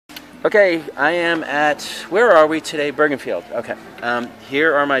Okay, I am at, where are we today? Bergenfield. Okay,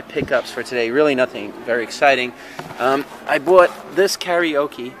 here are my pickups for today. Really nothing very exciting. I bought this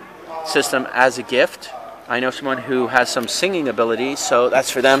karaoke system as a gift. I know someone who has some singing ability, so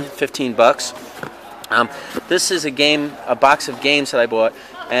that's for them, 15 bucks. This is a box of games that I bought,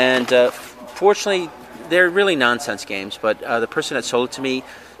 and fortunately, they're really nonsense games, but the person that sold it to me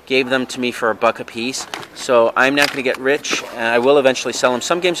gave them to me for $1 a piece, so I'm not going to get rich. I will eventually sell them.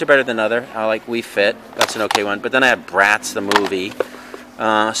 Some games are better than other. I like We Fit. That's an okay one. But then I have Bratz, the movie,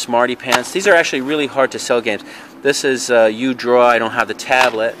 Smarty Pants. These are actually really hard to sell games. This is You Draw. I don't have the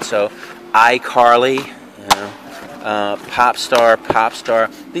tablet, so iCarly, Pop Star.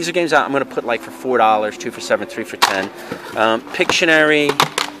 These are games I'm going to put like for $4, 2 for $7, 3 for $10. Pictionary,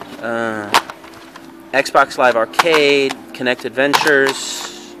 Xbox Live Arcade, Connect Adventures.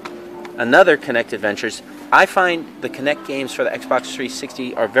 Another Connect Adventures. I find the Connect games for the Xbox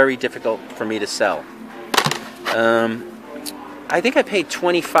 360 are very difficult for me to sell. I think I paid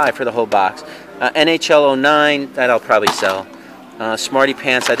 $25 for the whole box. NHL 09, that I'll probably sell. Smarty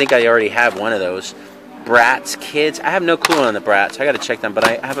Pants, I think I already have one of those. Bratz Kids, I have no clue on the Bratz. I got to check them, but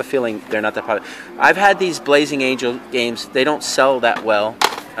I have a feeling they're not that popular. I've had these Blazing Angel games. They don't sell that well.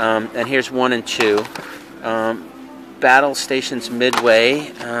 And here's 1 and 2. Battle Stations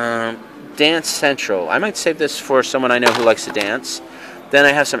Midway, Dance Central. I might save this for someone I know who likes to dance. Then I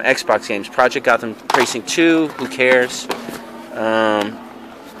have some Xbox games. Project Gotham Racing 2, who cares?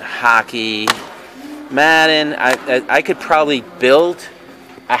 Hockey, Madden. I could probably build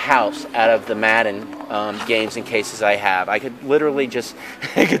a house out of the Madden games and cases I have. I could literally just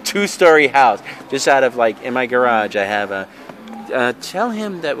make a 2-story house just out of, like, in my garage. I have a. Tell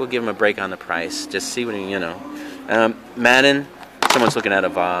him that we'll give him a break on the price. Just see what he, Madden, someone's looking at a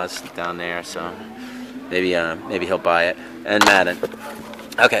vase down there, so maybe he'll buy it. And Madden.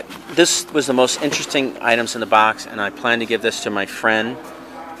 Okay, this was the most interesting items in the box, and I plan to give this to my friend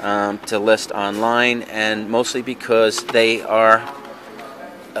to list online, and mostly because they are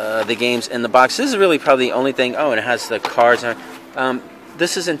the games in the box. This is really probably the only thing. Oh, and it has the cards.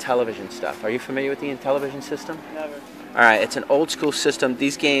 This is Intellivision stuff. Are you familiar with the Intellivision system? Never. All right, it's an old school system.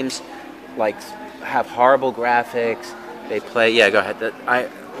 These games, like, have horrible graphics. They play, yeah, go ahead.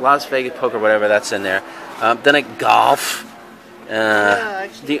 Las Vegas Poker, whatever, that's in there. Then golf.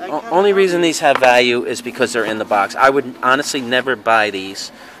 The only reason these have value is because they're in the box. I would honestly never buy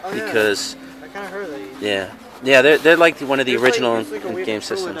these because I kind of heard of these. Yeah, they're like one of the original like game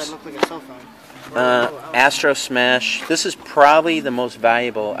systems. That looked like a cell phone. Astro Smash. This is probably the most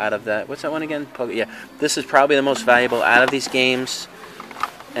valuable out of that. What's that one again? Yeah, this is probably the most valuable out of these games.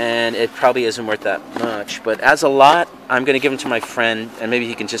 And it probably isn't worth that much. But as a lot, I'm going to give them to my friend, and maybe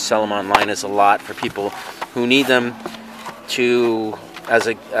he can just sell them online as a lot for people who need them to as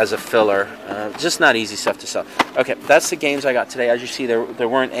a filler. Just not easy stuff to sell. Okay, that's the games I got today. As you see, there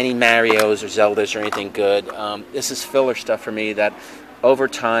weren't any Marios or Zeldas or anything good. This is filler stuff for me that over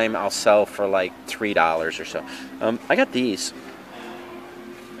time I'll sell for like $3 or so. I got these.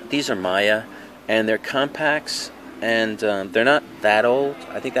 These are Maya, and they're compacts. And they're not that old.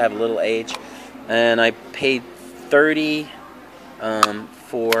 I think they have a little age. And I paid $30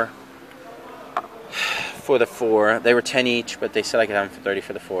 for the 4. They were 10 each, but they said I could have them for $30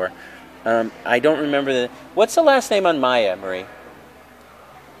 for the 4. I don't remember what's the last name on Maya, Marie?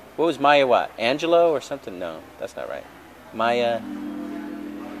 What was Maya? What? Angelo or something? No, that's not right. Maya.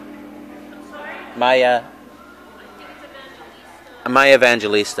 Maya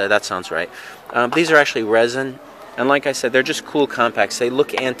Evangelista. That sounds right. These are actually resin. And like I said, they're just cool compacts. They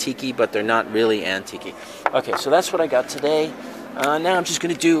look antique-y, but they're not really antique-y. Okay, so that's what I got today. Now I'm just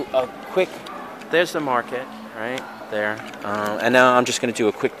going to do a quick... There's the market, right there. And now I'm just going to do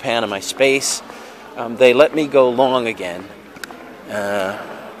a quick pan of my space. They let me go long again.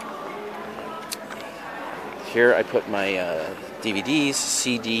 Here I put my DVDs,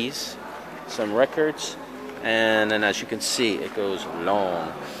 CDs, some records, and then as you can see, it goes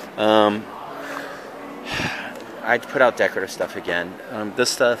long. I put out decorative stuff again. This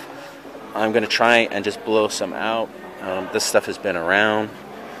stuff, I'm going to try and just blow some out. This stuff has been around.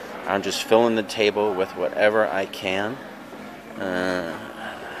 I'm just filling the table with whatever I can.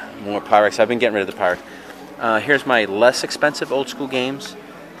 More Pyrex. I've been getting rid of the Pyrex. Here's my less expensive old school games.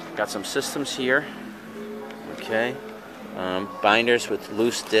 Got some systems here. Okay. Binders with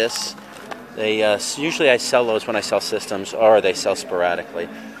loose discs. They usually I sell those when I sell systems, or they sell sporadically.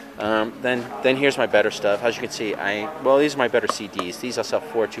 Then here's my better stuff. As you can see, these are my better CDs. These I'll sell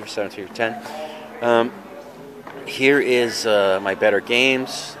for 2 for 7, 3 for 10. Here is my better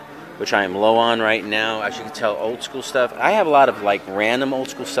games. which I am low on right now. As you can tell, old school stuff. I have a lot of like random old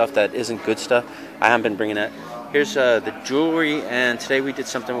school stuff that isn't good stuff. I haven't been bringing that. Here's the jewelry, and today we did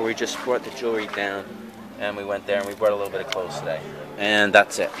something where we just brought the jewelry down, and we went there and we brought a little bit of clothes today, and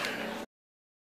that's it.